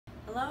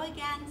Hello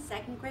again,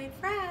 second grade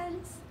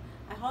friends.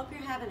 I hope you're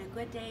having a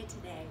good day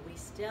today. We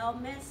still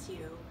miss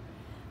you.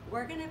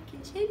 We're going to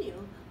continue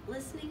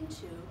listening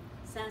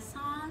to Saint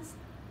Saens'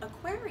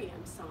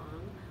 Aquarium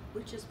song,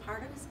 which is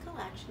part of his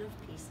collection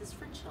of pieces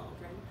for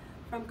children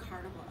from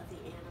Carnival of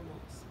the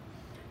Animals.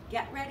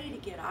 Get ready to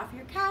get off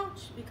your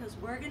couch because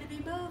we're going to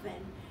be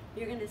moving.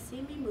 You're going to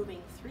see me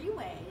moving 3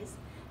 ways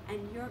and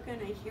you're going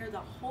to hear the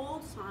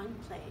whole song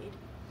played.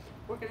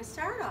 We're going to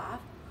start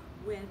off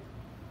with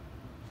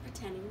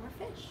pretending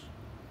we're fish.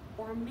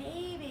 Or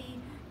maybe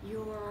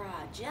you're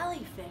a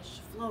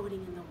jellyfish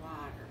floating in the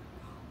water.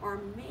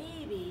 Or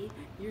maybe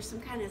you're some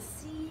kind of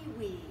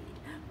seaweed.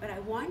 But I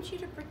want you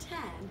to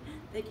pretend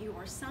that you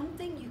are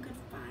something you could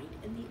find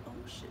in the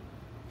ocean.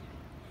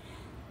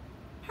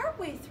 Okay.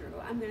 Partway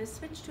through, I'm going to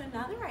switch to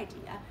another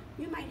idea.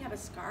 You might have a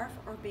scarf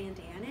or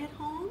bandana at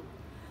home.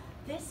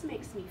 This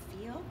makes me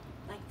feel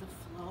like the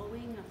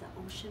flowing of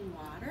the ocean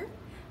water.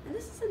 And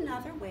this is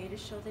another way to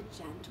show the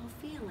gentle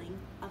feeling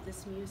of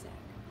this music.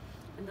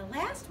 And the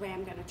last way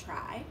I'm going to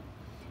try,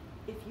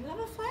 if you have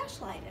a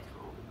flashlight at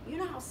home, you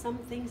know how some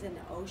things in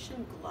the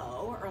ocean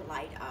glow or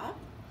light up?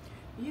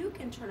 You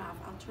can turn off,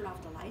 I'll turn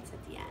off the lights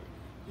at the end.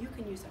 You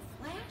can use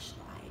a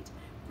flashlight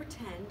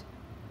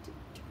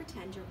to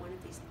pretend you're one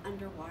of these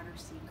underwater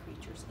sea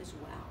creatures as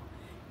well.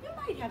 You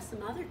might have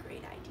some other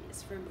great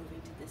ideas for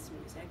moving to this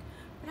music,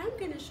 but I'm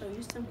going to show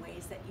you some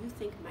ways that you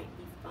think might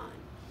be fun.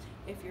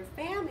 If your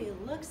family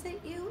looks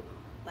at you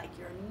like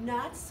you're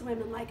not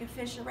swimming like a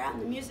fish around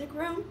the music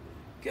room,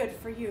 good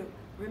for you.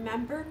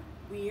 Remember,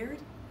 weird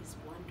is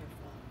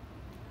wonderful.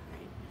 All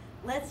right,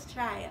 let's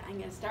try it. I'm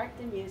going to start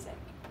the music.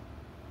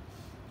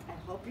 I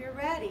hope you're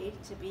ready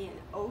to be an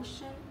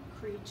ocean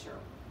creature.